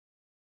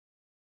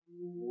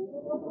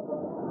Dark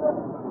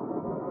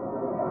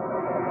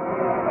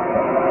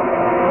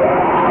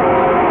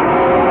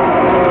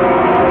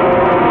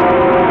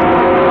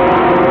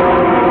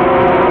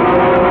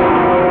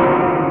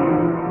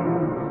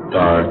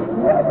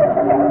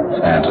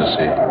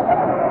fantasy.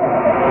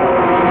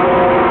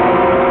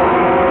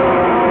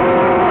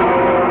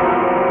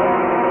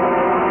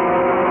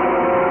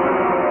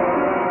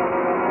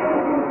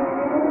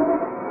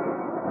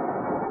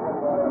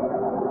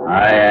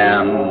 I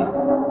am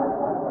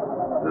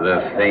the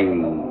thing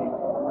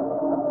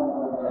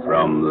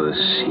from the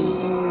sea.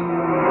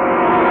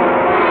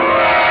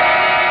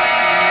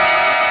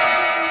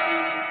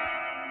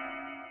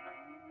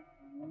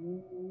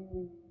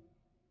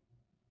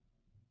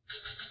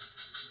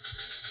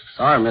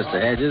 Sorry,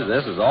 Mr. Hedges.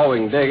 This is all we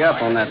can dig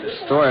up on that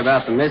story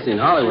about the missing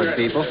Hollywood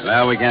people.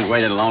 Well, we can't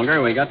wait any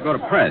longer. We got to go to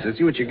press. Let's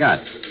see what you got.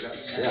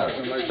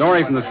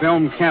 Story from the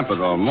film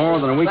Capital. More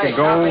than a week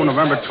ago,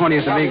 November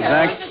 20th to be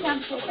exact,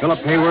 Philip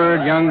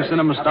Hayward, young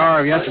cinema star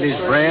of Yesterday's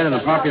Bread, and the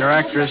popular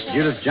actress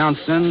Judith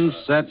Johnson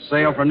set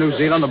sail for New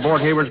Zealand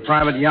aboard Hayward's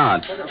private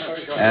yacht.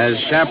 As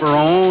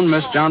chaperone,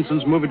 Miss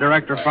Johnson's movie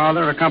director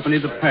father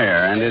accompanied the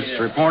pair, and it's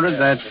reported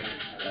that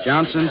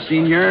Johnson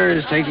Sr.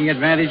 is taking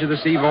advantage of the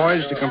sea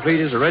voyage to complete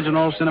his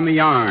original cinema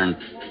yarn,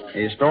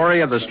 a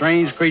story of the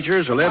strange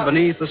creatures who live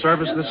beneath the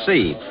surface of the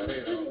sea.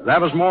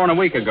 That was more than a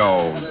week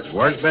ago.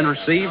 Word's been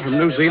received from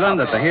New Zealand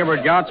that the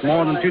Hayward yacht's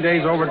more than 2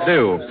 days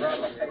overdue.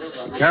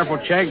 A careful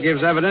check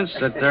gives evidence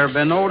that there have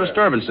been no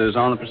disturbances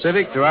on the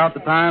Pacific throughout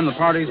the time the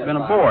party's been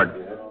aboard.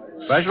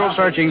 Special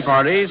searching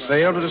parties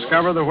failed to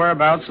discover the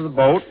whereabouts of the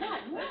boat.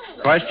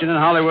 The question in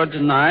Hollywood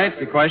tonight,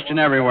 the question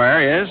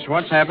everywhere, is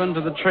what's happened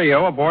to the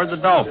trio aboard the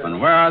Dolphin?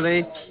 Where are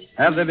they?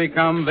 Have they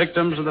become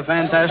victims of the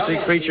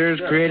fantastic creatures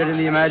created in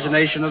the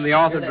imagination of the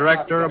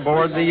author-director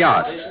aboard the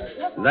yacht?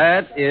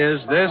 That is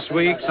this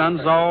week's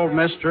Unsolved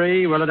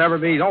Mystery. Will it ever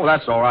be? Oh,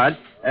 that's all right.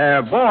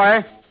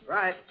 Boy.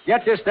 Right.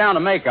 Get this down to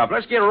makeup.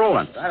 Let's get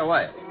rolling. Right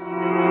away.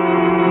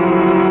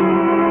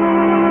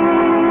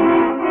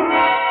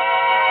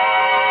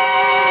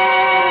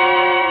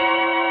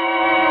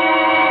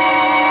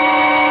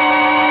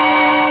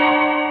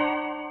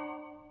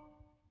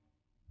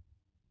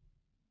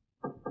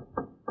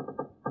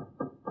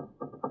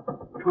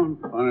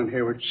 Confound it,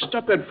 Hayward.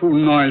 Stop that fool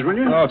noise, will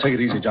you? Oh, take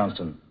it easy,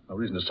 Johnston. No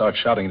reason to start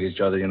shouting at each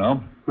other, you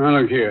know. Now,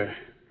 look here.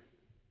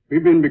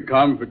 We've been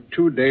becalmed for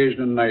 2 days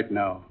and a night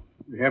now.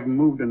 We haven't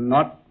moved a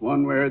knot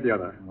one way or the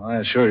other. Well, I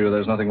assure you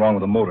there's nothing wrong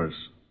with the motors.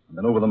 I've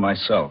been over them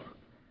myself.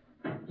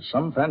 For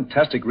some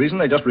fantastic reason,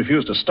 they just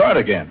refuse to start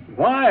again.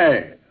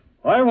 Why?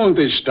 Why won't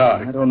they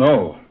start? I don't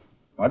know.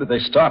 Why did they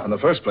stop in the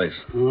first place?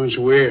 Oh, it's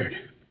weird.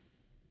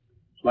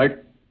 It's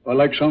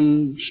like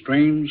some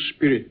strange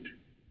spirit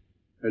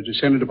has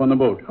descended upon the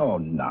boat. Oh,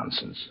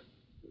 nonsense.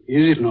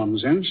 Is it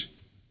nonsense?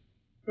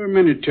 There are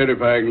many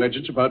terrifying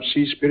legends about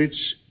sea spirits,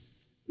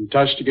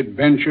 fantastic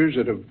adventures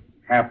that have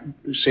happened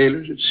to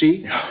sailors at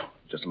sea. Oh,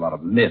 just a lot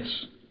of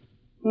myths.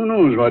 Who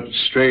knows what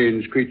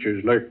strange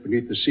creatures lurk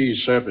beneath the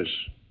sea's surface?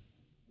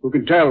 Who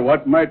can tell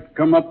what might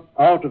come up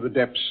out of the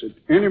depths at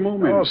any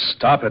moment? Oh,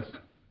 stop it.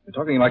 You're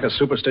talking like a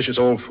superstitious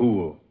old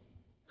fool.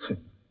 You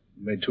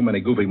made too many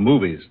goofy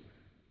movies.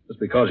 Just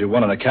because you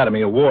won an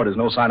Academy Award is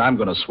no sign I'm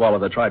going to swallow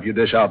the tripe you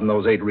dish out in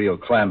those 8 real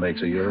clam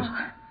bakes of yours.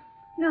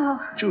 No.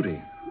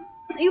 Judy.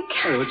 You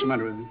can't. Hey, what's the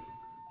matter with you?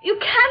 You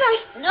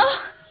can't. No.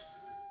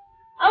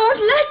 I won't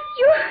let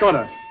you.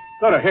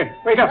 Daughter, hey,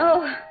 wake up.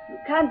 No, you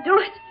can't do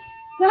it.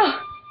 No.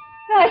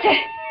 No, I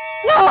say.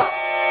 No.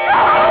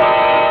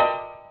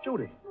 No.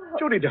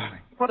 Judy,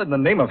 darling. What in the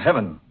name of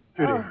heaven?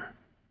 Judy,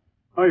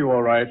 are you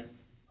all right?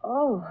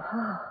 Oh.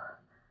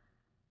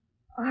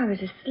 I was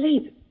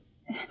asleep,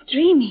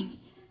 dreaming.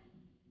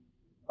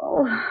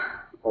 Oh,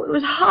 it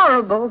was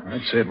horrible.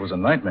 I'd say it was a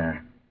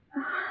nightmare.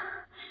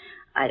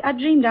 I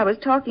dreamed I was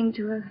talking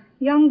to a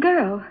young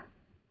girl.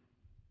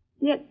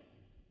 Yet,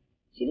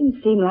 she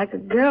didn't seem like a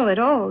girl at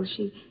all.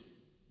 She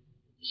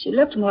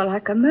looked more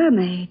like a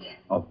mermaid.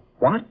 A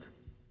what?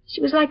 She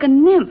was like a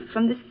nymph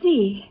from the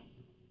sea.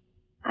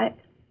 I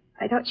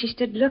thought she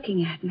stood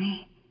looking at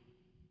me.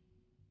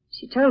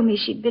 She told me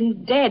she'd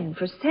been dead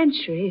for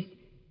centuries,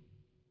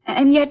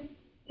 and yet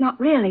not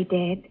really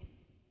dead.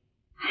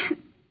 I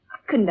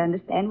couldn't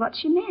understand what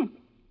she meant.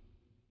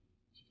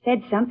 She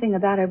said something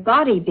about her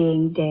body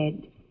being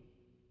dead,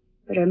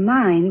 but her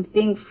mind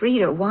being free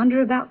to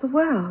wander about the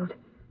world.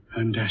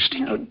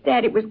 Fantastic. Oh,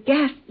 Dad, it was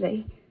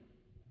ghastly.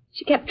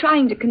 She kept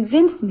trying to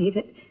convince me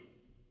that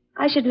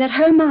I should let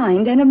her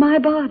mind enter my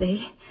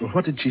body. Well,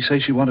 what did she say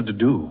she wanted to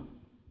do?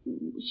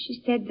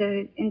 She said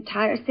the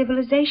entire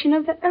civilization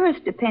of the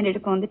earth depended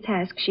upon the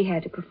task she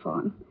had to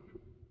perform.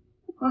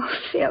 Oh,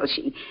 Phil,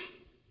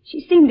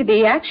 she seemed to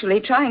be actually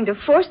trying to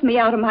force me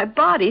out of my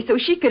body so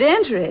she could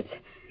enter it.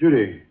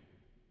 Judy,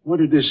 what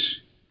did this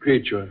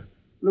creature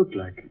look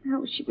like?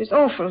 Oh, she was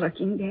awful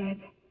looking, Dad.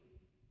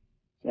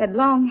 She had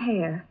long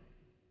hair,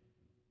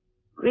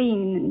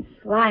 green and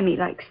slimy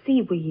like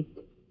seaweed.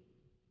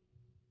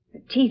 Her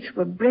teeth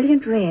were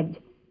brilliant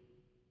red.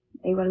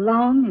 They were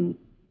long and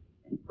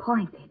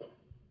pointed.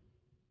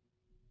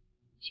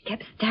 She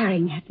kept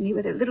staring at me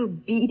with her little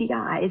beady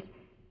eyes.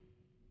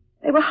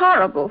 They were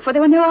horrible, for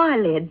there were no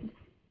eyelids.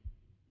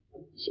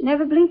 She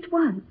never blinked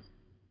once.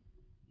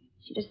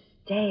 She just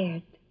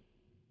stared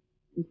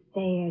and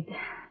stared.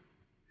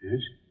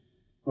 Yes?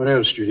 What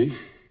else, Judy?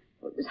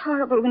 It was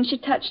horrible when she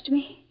touched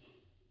me.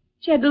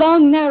 She had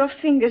long, narrow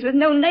fingers with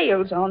no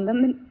nails on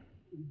them, and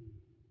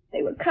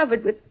they were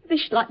covered with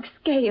fish-like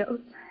scales.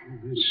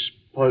 It's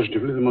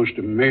positively the most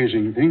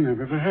amazing thing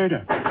I've ever heard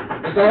of.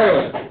 Mr.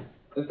 Hayward!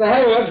 Mr.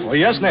 Hayward! Oh,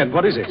 yes, Ned.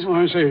 What is it? Oh,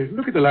 I say,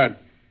 look at the lad.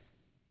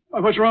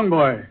 Why, what's wrong,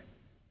 boy?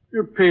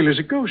 You're pale as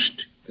a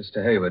ghost.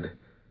 Mr. Hayward,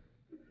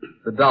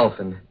 the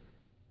dolphin.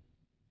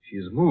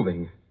 She's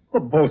moving. The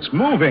boat's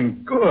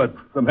moving. Good.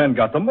 The men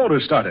got the motor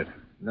started.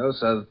 No,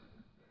 sir.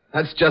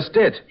 That's just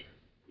it.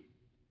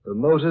 The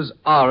motors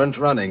aren't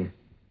running,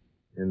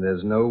 and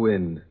there's no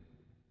wind.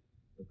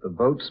 But the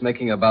boat's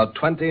making about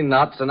 20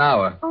 knots an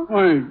hour.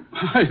 Why,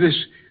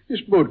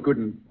 this boat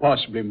couldn't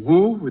possibly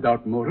move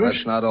without motors.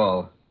 That's not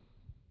all.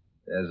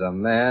 There's a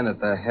man at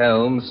the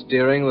helm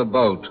steering the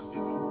boat.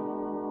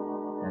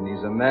 And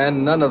he's a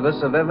man none of us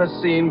have ever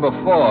seen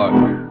before.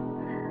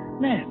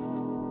 Ned,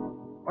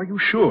 are you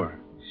sure?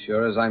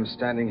 Sure as I'm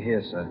standing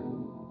here, sir.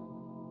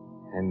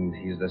 And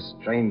he's the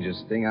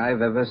strangest thing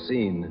I've ever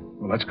seen.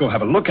 Well, let's go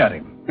have a look at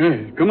him.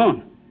 Hey, come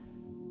on.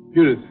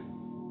 Judith,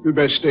 you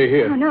best stay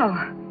here. Oh, no.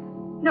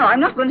 No, I'm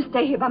not going to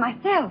stay here by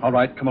myself. All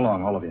right, come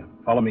along, all of you.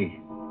 Follow me.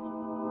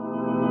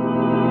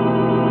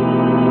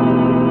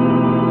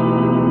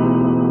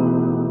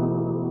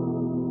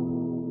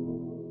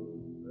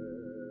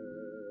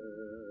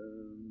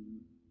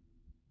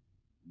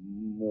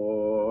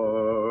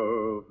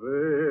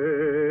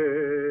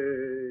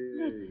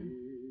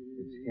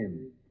 It's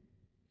him.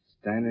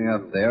 Standing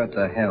up there at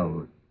the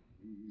helm.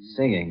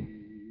 Singing.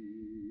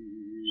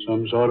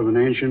 Some sort of an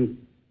ancient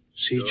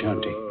sea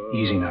chanty.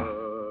 Easy now.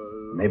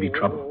 Maybe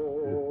trouble.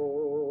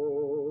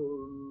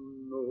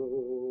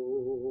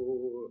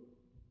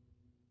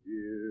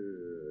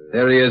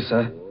 There he is,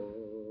 sir.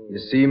 You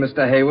see,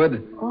 Mr.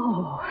 Hayward?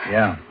 Oh.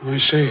 Yeah. I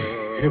say,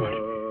 Hayward,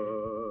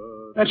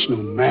 that's no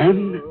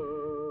man.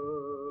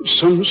 It's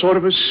some sort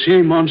of a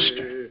sea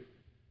monster.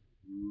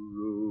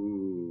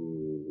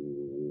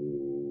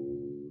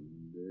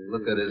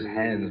 Look at his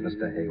hands,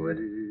 Mr. Hayward.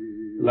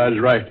 The lad's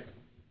right.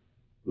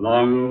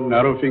 Long,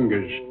 narrow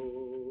fingers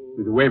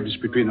with webs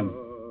between them.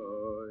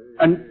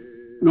 And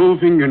no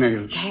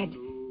fingernails. Dad.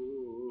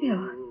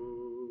 Bill.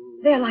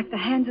 They're like the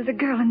hands of the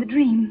girl in the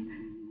dream.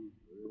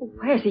 Oh,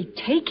 where's he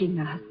taking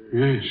us?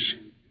 Yes.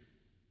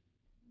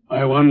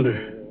 I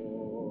wonder.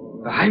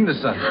 Behind us,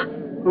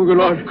 sir. Oh, good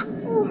Lord.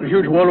 A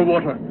huge wall of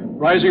water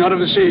rising out of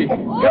the sea.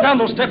 Get down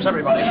those steps,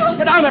 everybody.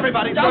 Get down,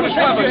 everybody. Down the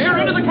steps. Here,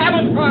 into the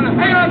cabin.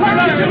 Hang on,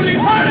 hurry,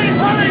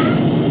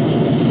 hurry!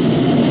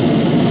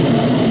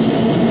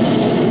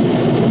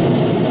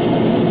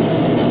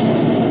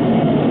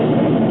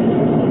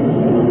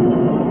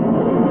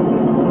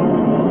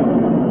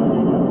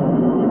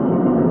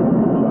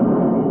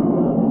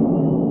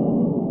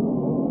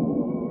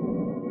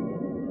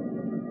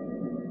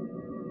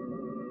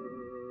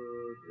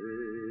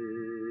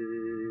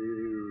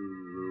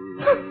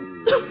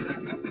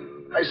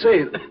 I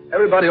say,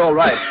 everybody all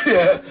right?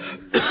 Yeah.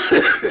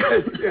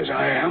 Yes,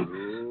 I am.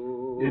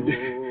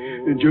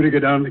 Did Judy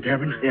get down in the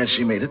cabin? Yes,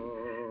 she made it.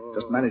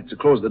 Just managed to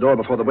close the door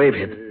before the wave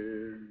hit.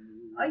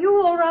 Are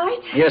you all right?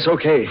 Yes,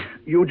 okay.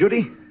 You,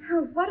 Judy?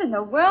 Oh, what in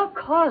the world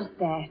caused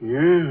that?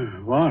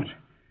 Yeah, what?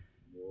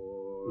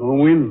 No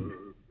wind.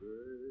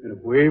 And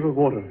a wave of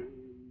water,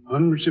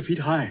 hundreds of feet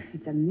high.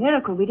 It's a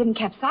miracle we didn't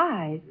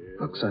capsize.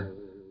 Look, sir.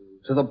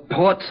 To the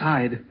port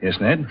side. Yes,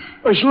 Ned?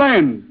 It's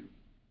land.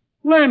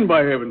 Land,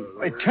 by heaven.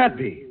 It can't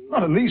be.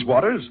 Not in these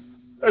waters.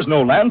 There's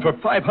no land for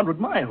 500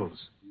 miles.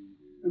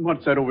 And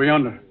what's that over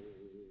yonder?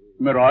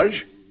 Mirage?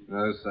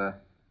 No, sir.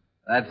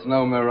 That's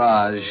no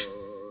mirage.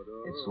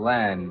 It's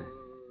land.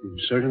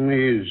 It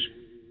certainly is.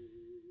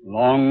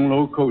 Long,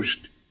 low coast,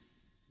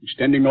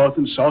 extending north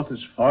and south as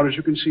far as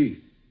you can see.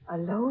 A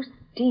low,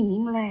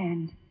 steaming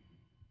land.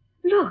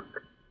 Look.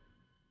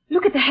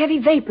 Look at the heavy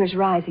vapors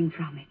rising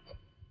from it.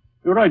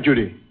 You're right,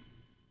 Judy.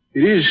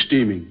 It is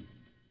steaming.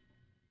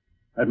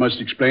 That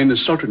must explain the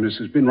sultriness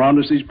that's been round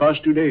us these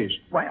past 2 days.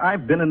 Why,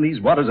 I've been in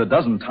these waters a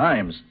dozen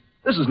times.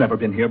 This has never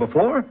been here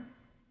before.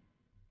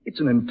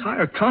 It's an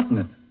entire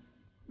continent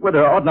where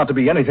there ought not to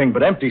be anything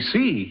but empty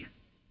sea.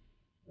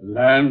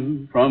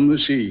 Land from the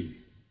sea.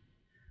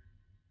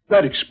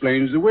 That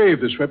explains the wave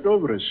that swept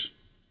over us.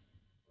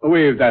 A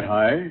wave that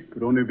high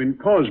could only have been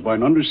caused by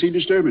an undersea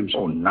disturbance.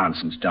 Oh,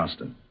 nonsense,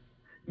 Johnston.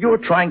 You're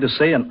trying to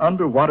say an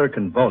underwater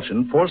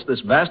convulsion forced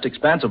this vast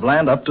expanse of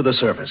land up to the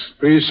surface.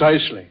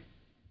 Precisely.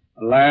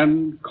 A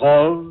land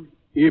called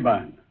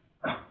Iban.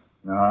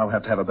 Now, I'll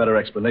have to have a better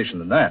explanation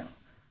than that.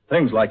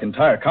 Things like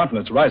entire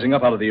continents rising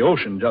up out of the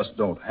ocean just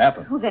don't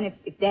happen. Well, then,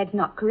 if Dad's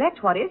not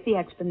correct, what is the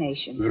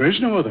explanation? There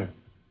is no other.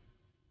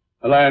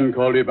 A land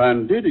called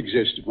Iban did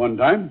exist at one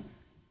time,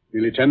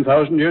 nearly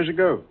 10,000 years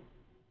ago.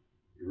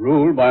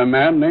 Ruled by a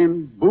man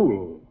named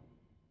Bool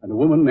and a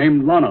woman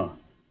named Lana.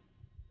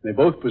 They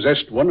both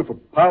possessed wonderful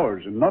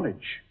powers and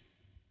knowledge.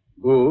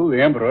 Bull,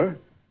 the Emperor,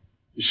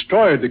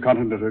 destroyed the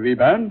continent of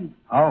Eban.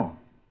 How?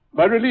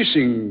 By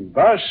releasing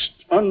vast,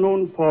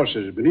 unknown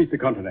forces beneath the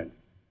continent.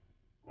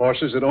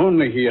 Forces that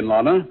only he and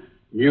Lana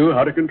knew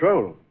how to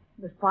control.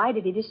 But why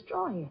did he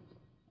destroy it?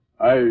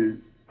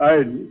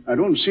 I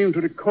don't seem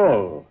to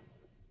recall.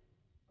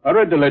 I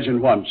read the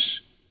legend once,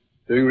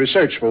 doing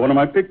research for one of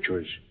my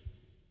pictures.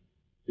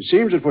 It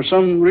seems that for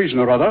some reason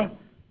or other,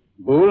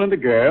 Bull and the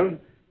girl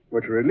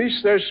were to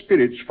release their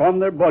spirits from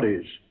their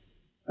bodies.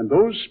 And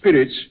those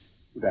spirits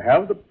were to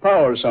have the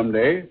power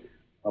someday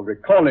of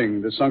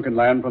recalling the sunken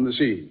land from the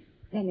sea.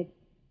 Then if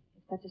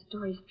such a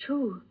story is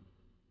true,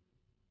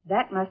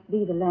 that must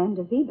be the land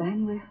of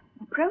Eban we're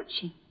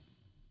approaching.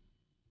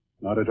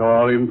 Not at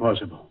all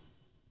impossible.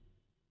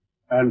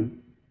 And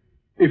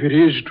if it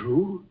is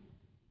true,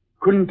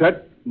 couldn't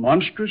that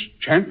monstrous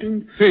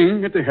chanting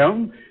thing at the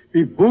helm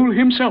be Bull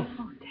himself,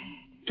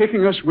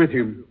 taking us with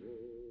him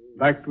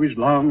back to his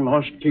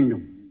long-lost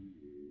kingdom?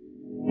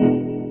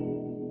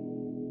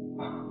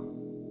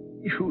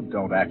 You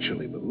don't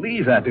actually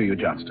believe that, do you,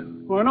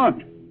 Johnston? Why not?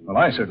 Well,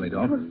 I certainly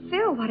don't. Well,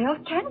 Phil, what else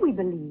can we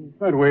believe?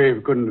 That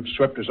wave couldn't have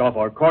swept us off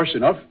our course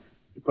enough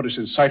to put us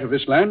in sight of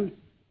this land.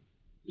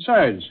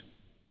 Besides,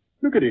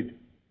 look at it.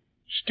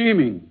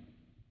 Steaming.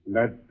 And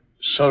that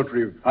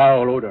sultry,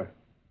 foul odor.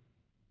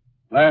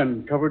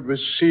 Land covered with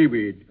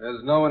seaweed.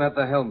 There's no one at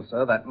the helm,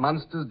 sir. That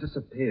monster's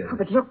disappeared. Oh,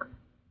 but look.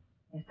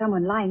 There's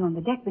someone lying on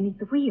the deck beneath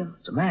the wheel.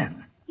 It's a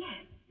man. Yes.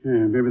 Yeah,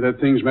 maybe that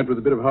thing's met with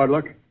a bit of hard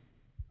luck.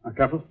 Now,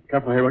 careful,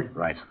 Hayward.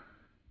 Right.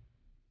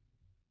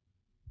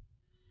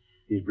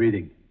 He's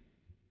breathing.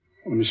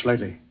 Only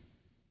slightly.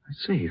 I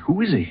say, who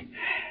is he?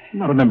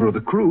 Not a member of the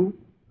crew.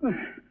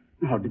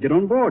 How'd he get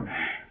on board?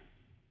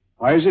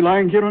 Why is he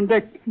lying here on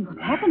deck? What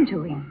happened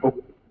to him? Oh,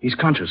 he's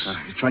conscious.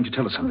 He's trying to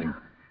tell us something.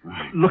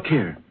 Look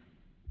here.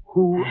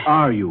 Who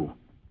are you?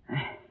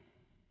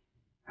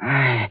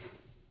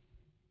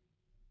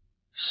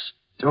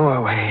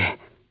 Stowaway.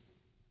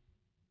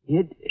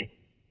 Hid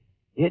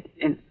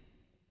in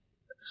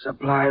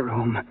supply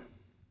room.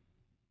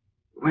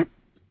 Went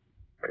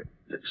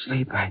to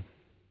sleep. I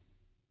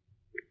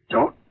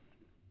don't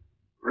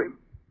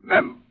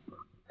remember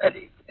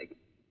anything.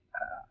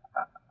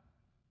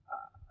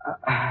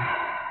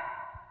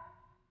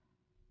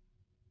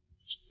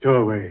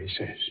 Stowaway, he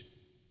says.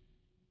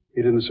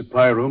 Hid in the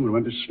supply room and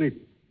went to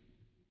sleep.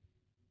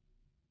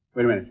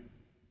 Wait a minute.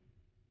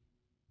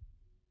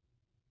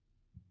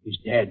 He's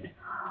dead.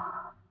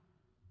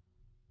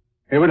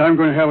 Hayward, I'm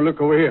going to have a look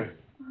over here.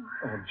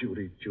 Oh,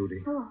 Judy.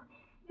 Oh,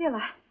 Phil,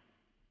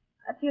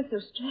 I feel so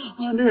strange.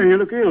 Oh, dear, you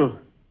look ill.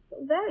 So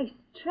very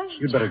strange.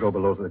 You'd better go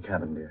below to the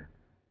cabin, dear.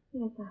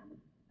 Yes,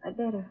 I'd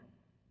better.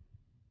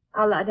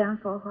 I'll lie down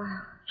for a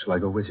while. Shall I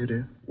go with you,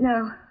 dear?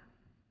 No,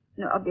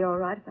 I'll be all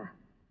right if I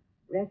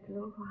rest a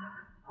little while.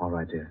 All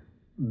right, dear.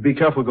 Be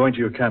careful going to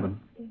your cabin.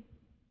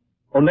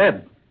 Oh,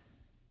 Ned.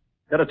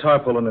 Get a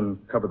tarpaulin and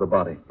cover the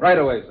body. Right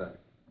away, sir.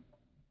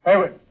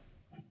 Hayward,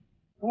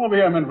 come over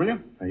here a minute, will you?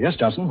 Yes,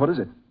 Johnson. What is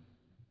it?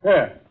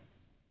 There.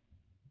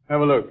 Have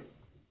a look.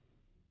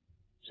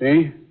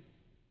 See?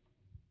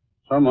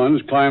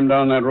 Someone's climbed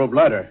down that rope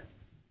ladder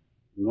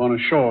and gone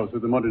ashore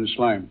through the mud and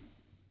slime.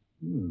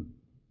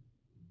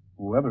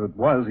 Whoever it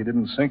was, he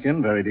didn't sink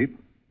in very deep.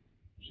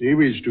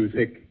 Seaweed's too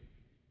thick.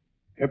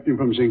 Kept him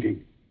from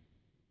sinking.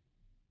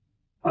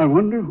 I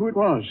wonder who it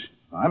was.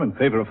 I'm in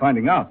favor of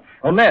finding out.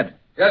 Oh, Ned.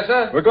 Yes,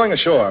 sir? We're going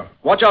ashore.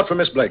 Watch out for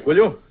Miss Blake, will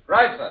you?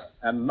 Right, sir.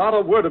 And not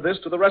a word of this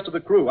to the rest of the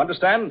crew.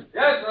 Understand?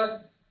 Yes,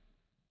 sir.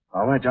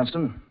 All right,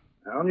 Johnston.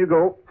 Down you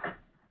go.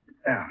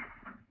 Yeah.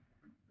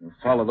 We'll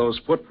follow those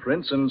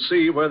footprints and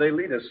see where they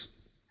lead us.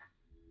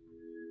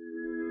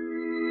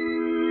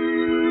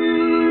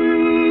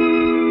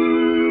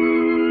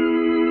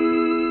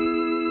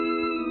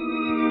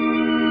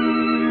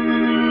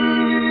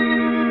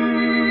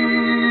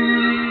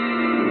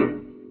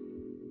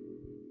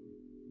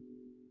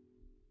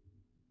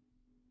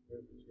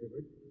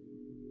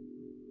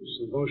 This is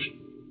the most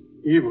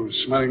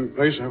evil-smelling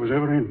place I was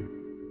ever in.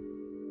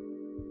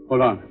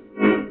 Hold on.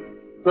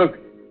 Look,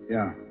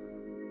 Yeah.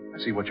 I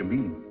see what you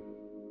mean.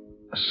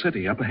 A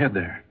city up ahead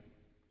there.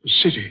 the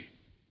city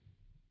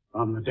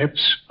from the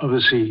depths of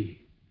the sea.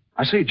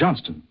 I say,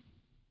 Johnston,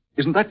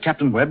 isn't that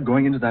Captain Webb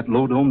going into that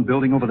low-domed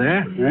building over there?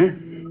 Eh?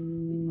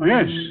 Oh,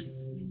 yes.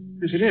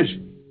 Yes, it is.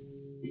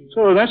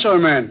 So that's our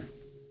man.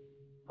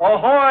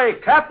 Ahoy,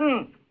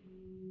 Captain!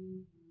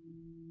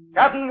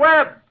 Captain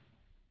Webb!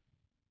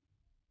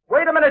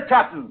 Wait a minute,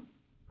 Captain.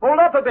 Hold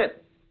up a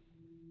bit.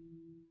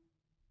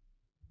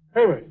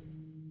 Hayward.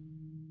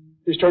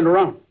 He's turned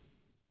around.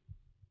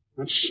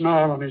 That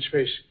snarl on his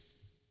face.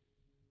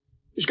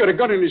 He's got a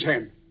gun in his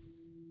hand.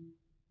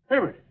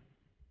 Hayward.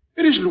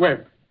 It isn't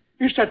Webb.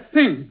 It's that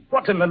thing.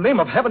 What in the name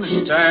of heaven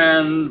is...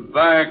 Stand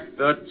back,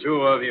 the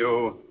two of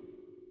you.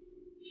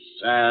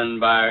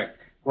 Stand back.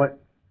 What?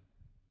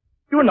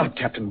 You're not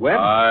Captain Webb.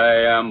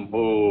 I am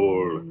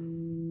Bull,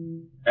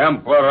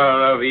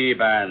 Emperor of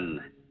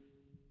Eban,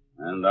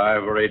 and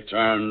I've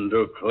returned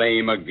to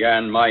claim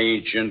again my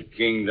ancient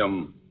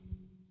kingdom.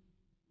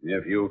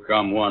 If you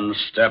come one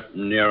step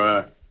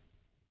nearer,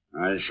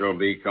 I shall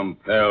be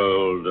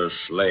compelled to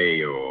slay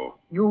you.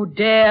 You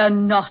dare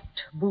not,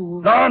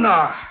 Boole.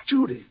 Lana!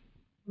 Judy!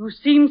 You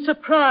seem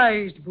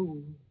surprised,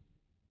 Boole.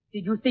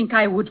 Did you think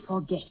I would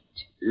forget?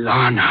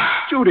 Lana.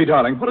 Judy,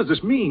 darling, what does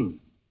this mean?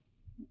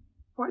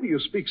 Why do you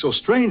speak so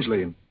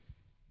strangely? And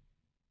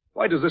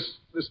why does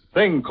this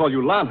thing call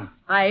you Lana?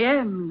 I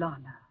am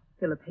Lana,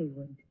 Philip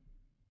Hayward.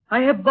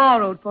 I have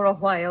borrowed for a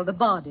while the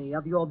body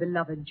of your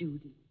beloved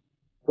Judy.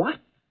 What?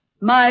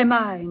 My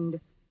mind,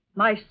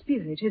 my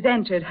spirit has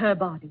entered her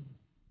body.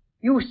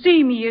 You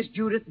see me as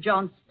Judith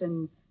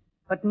Johnston,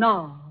 but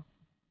now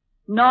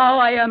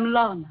I am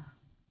Lana,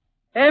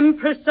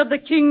 Empress of the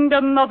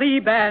Kingdom of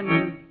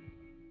Eban.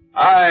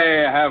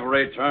 I have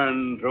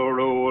returned to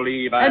rule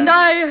Eban. And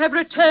I have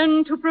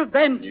returned to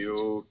prevent.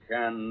 You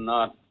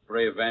cannot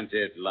prevent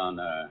it,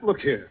 Lana. Look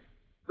here.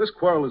 This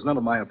quarrel is none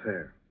of my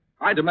affair.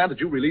 I demand that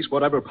you release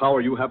whatever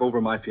power you have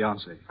over my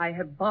fiancée. I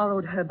have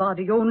borrowed her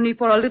body only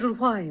for a little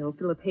while,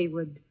 Philip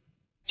Hayward.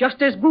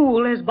 Just as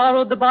Boole has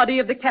borrowed the body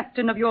of the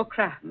captain of your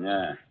craft.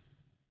 Yeah.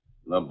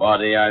 The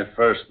body I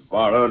first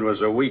borrowed was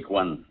a weak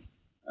one,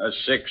 a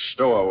sick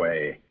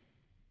stowaway.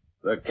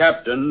 The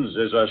captain's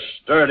is a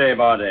sturdy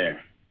body.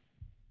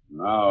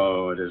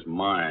 Now it is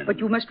mine. But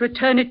you must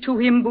return it to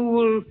him,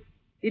 Boole.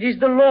 It is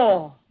the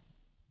law.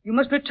 You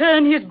must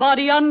return his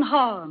body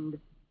unharmed,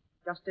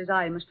 just as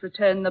I must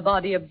return the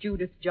body of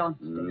Judith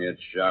Johnston. It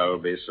shall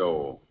be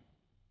so.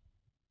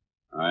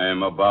 I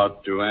am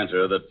about to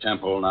enter the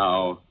temple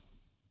now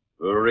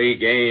to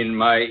regain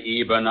my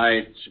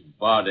Ebanite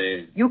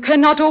body. You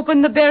cannot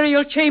open the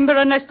burial chamber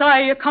unless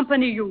I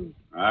accompany you.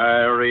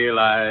 I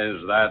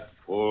realize that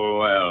full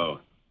well.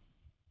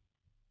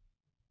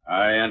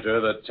 I enter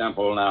the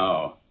temple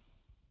now.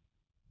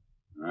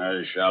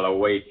 I shall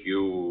await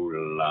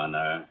you,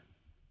 Lana,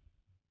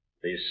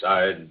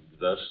 beside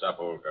the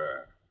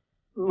sepulchre.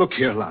 Look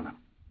here, Lana.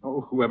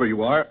 Oh, whoever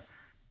you are,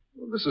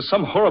 this is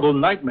some horrible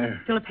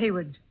nightmare. Philip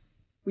Hayward,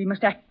 we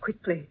must act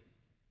quickly.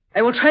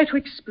 I will try to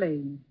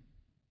explain.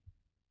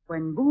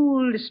 When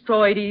Boole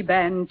destroyed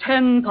Eban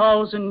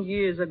 10,000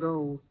 years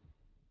ago,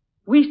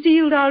 we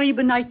sealed our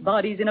Ebanite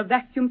bodies in a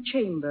vacuum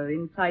chamber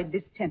inside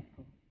this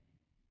temple.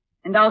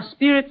 And our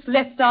spirits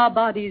left our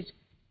bodies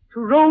to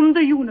roam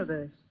the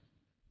universe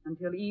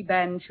until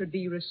Eban should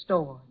be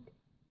restored.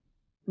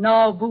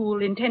 Now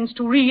Boole intends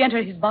to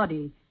re-enter his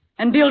body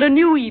and build a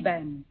new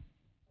Eban.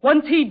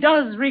 Once he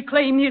does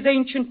reclaim his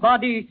ancient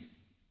body,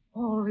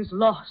 all is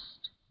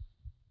lost.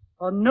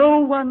 For no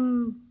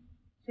one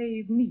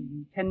save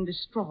me can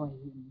destroy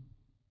him.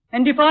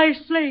 And if I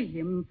slay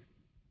him,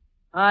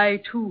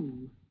 I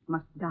too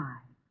must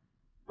die.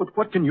 But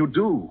what can you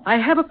do? I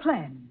have a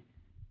plan.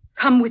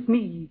 Come with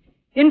me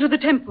into the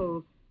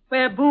temple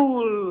where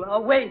Boole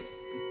awaits.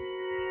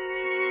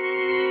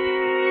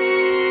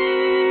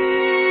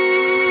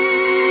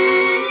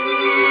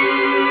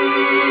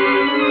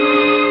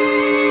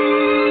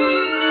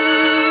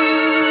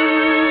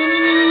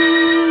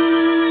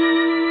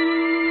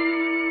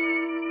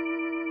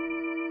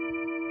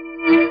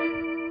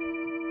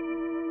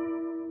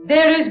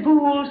 There is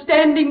Boole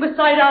standing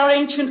beside our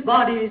ancient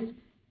bodies,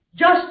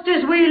 just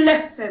as we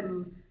left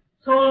them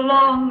so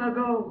long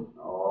ago.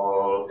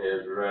 All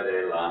is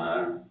ready,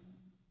 Lana.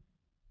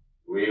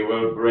 We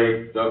will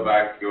break the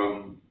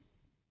vacuum,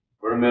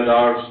 permit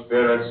our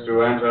spirits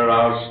to enter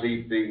our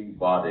sleeping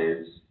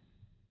bodies.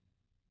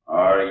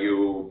 Are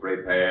you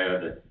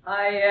prepared?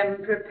 I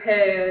am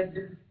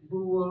prepared,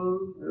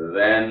 Boole.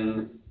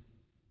 Then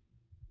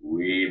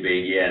we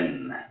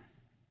begin.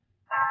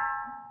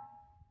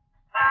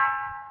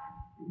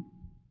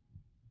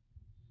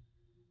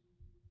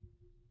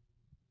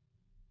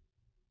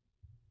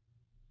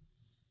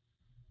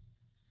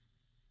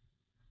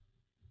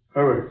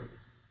 Howard,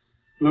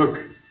 look.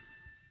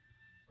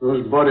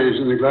 Those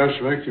bodies in the glass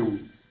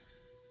vacuum.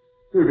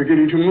 They're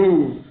beginning to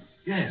move.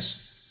 Yes.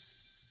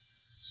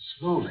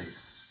 Slowly.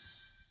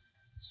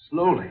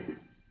 Slowly.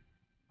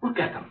 Look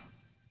at them.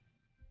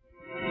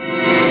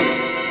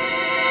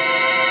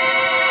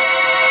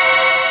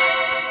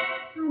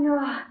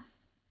 No.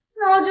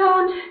 No,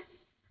 don't.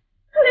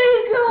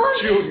 Please,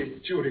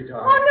 Lord. Judy,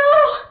 darling. Oh, no.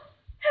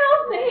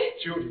 Help me.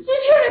 Judy. He's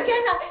here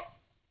again.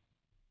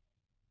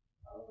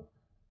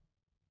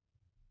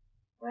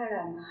 Where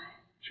am I?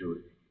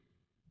 Judy.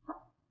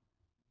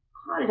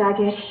 How did I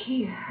get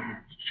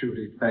here?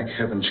 Judy, thank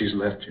heaven she's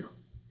left you.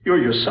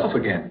 You're yourself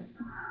again.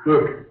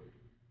 Look.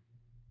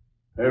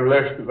 They've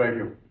left the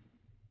vacuum.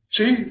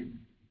 See?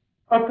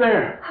 Up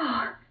there.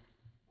 Oh,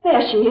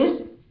 there she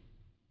is.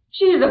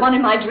 She's the one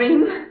in my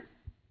dream.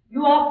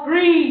 You are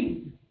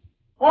free,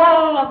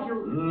 all of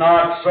you.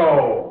 Not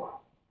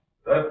so.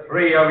 The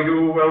three of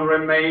you will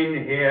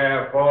remain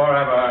here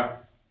forever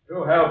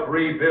to help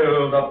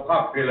rebuild the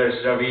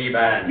populace of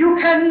Eban. You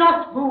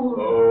cannot, Boole.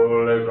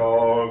 Boole is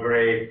all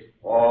great,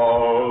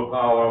 all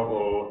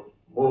powerful.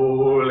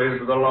 Boole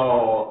is the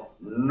law.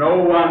 No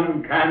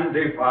one can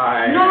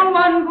defy. No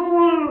one,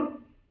 Boole,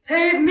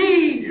 save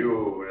me.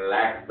 You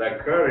lack the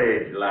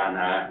courage,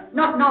 Lana.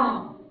 Not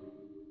now.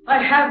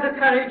 I have the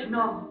courage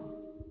now.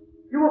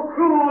 You were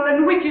cruel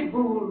and wicked,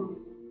 Boole.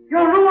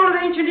 Your rule of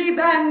ancient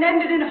Eban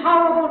ended in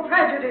horrible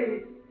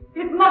tragedy.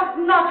 It must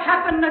not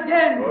happen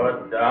again.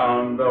 Put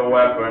down the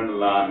weapon,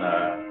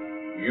 Lana.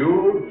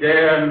 You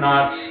dare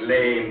not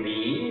slay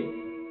me.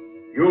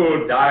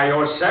 You'll die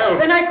yourself.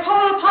 Then I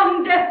call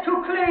upon death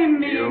to claim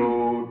me.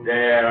 You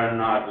dare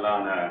not,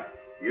 Lana.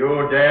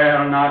 You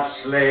dare not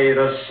slay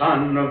the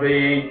son of the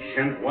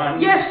Ancient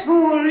One. Yes,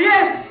 Boole,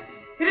 yes.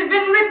 It has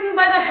been written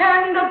by the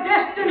hand of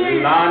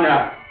destiny.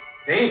 Lana,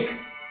 think.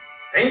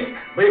 Think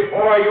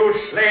before you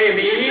slay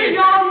me. It's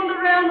beyond the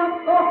realm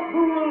of thought,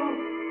 Boole.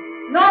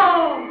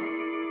 No,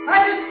 I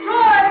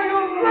destroy you,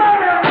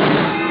 Lana.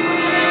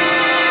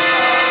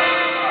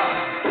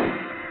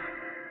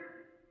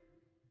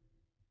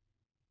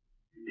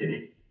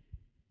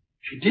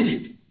 She did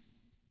it.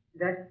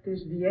 That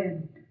is the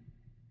end.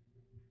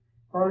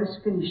 All is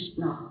finished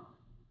now.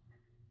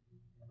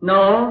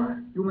 No,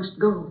 you must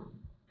go.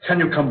 Can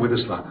you come with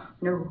us, Lana?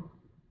 No,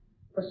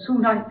 for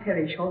soon I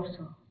perish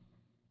also.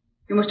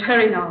 You must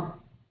hurry now.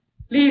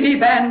 Leave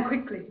Eban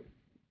quickly.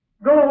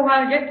 Go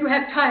while yet you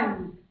have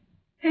time.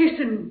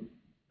 Hasten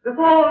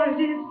before it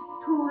is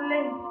too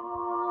late.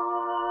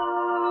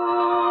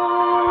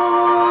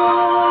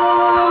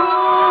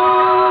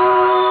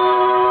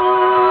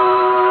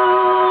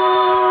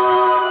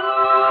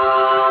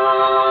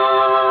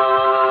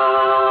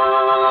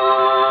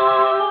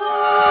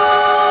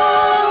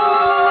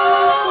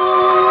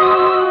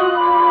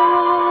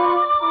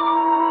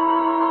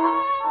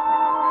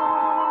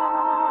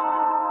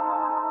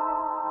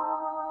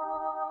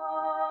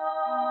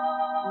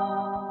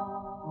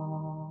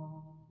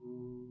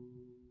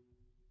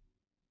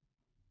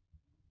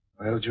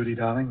 Well, Judy,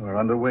 darling, we're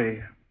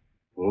underway.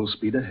 Full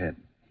speed ahead.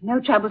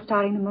 No trouble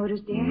starting the motors,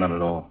 dear? None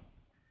at all.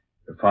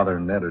 Your father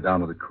and Ned are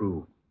down with the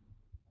crew.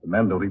 The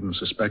men don't even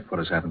suspect what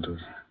has happened to us.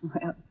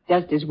 Well,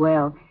 just as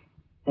well.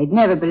 They'd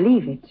never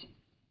believe it.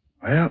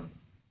 Well,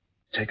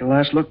 take a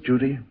last look,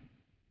 Judy.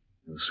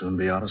 You'll soon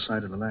be out of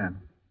sight of the land.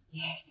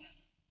 Yes.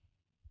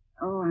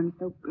 Oh, I'm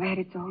so glad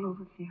it's all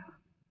over, Phil.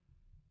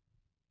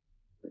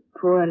 But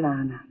poor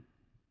Lana.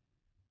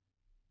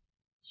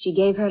 She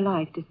gave her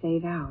life to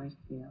save ours,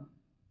 Phil.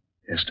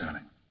 Yes,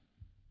 darling.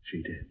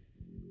 She did.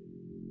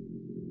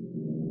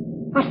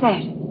 What's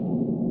that?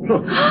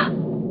 Look.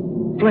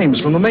 Flames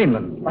from the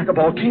mainland, like a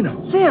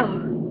volcano.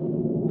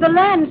 Phil, the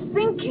land's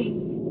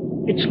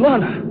sinking. It's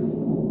Lana.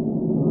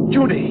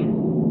 Judy.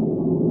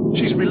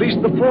 She's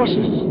released the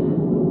forces.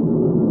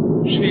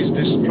 She's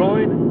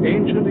destroyed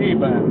ancient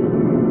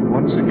Eban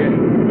once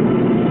again.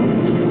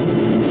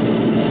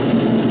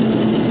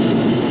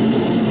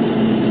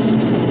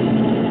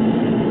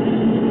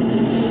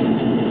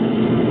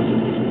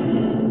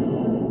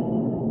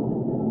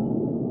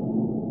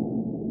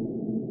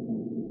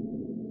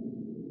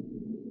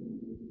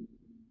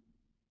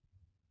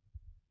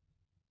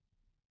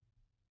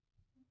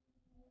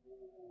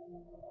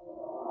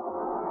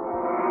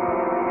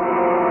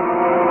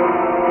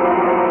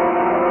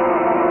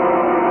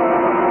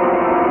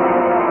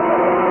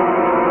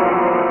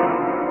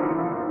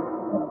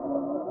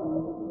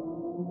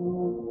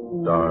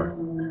 Dark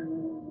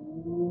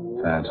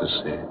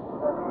fantasy.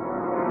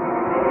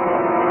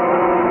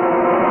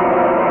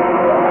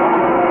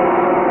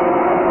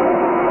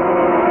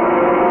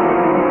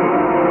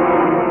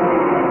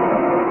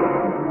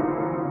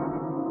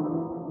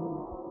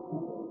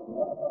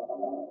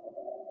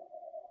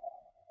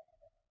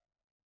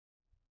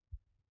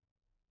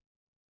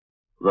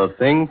 The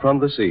Thing from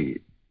the Sea,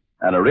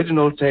 an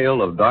original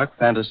tale of dark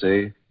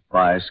fantasy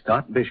by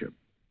Scott Bishop.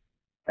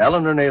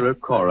 Eleanor Naylor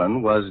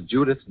Corrin was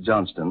Judith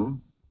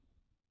Johnston.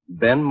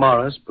 Ben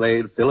Morris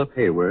played Philip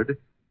Hayward.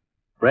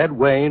 Fred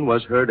Wayne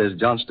was heard as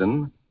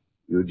Johnston.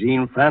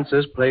 Eugene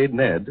Francis played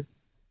Ned.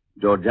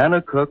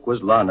 Georgiana Cook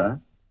was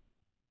Lana.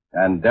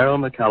 And Darrell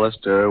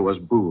McAllister was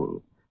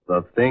Boole,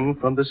 the Thing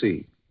from the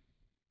Sea.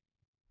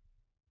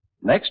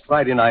 Next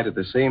Friday night at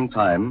the same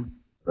time,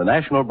 the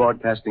National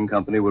Broadcasting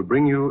Company will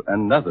bring you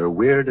another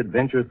weird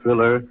adventure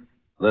thriller,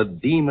 The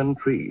Demon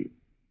Tree,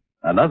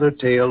 another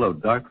tale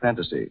of dark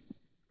fantasy,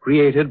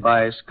 created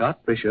by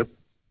Scott Bishop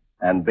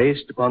and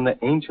based upon the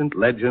ancient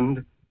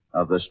legend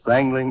of the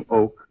strangling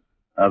oak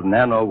of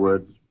Nano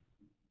Woods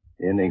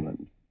in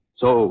England.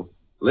 So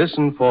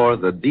listen for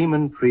The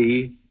Demon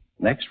Tree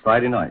next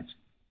Friday night.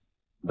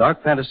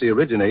 Dark fantasy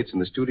originates in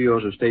the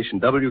studios of station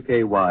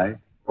WKY,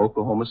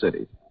 Oklahoma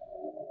City.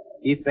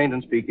 Keith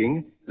Fainton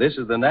speaking. This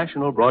is the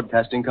National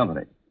Broadcasting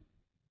Company.